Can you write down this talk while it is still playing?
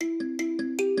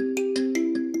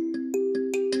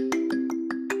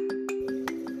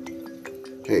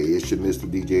Hey, it's your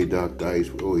Mr. DJ Dr. Ice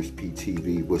with OSP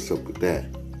TV. What's up with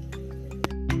that?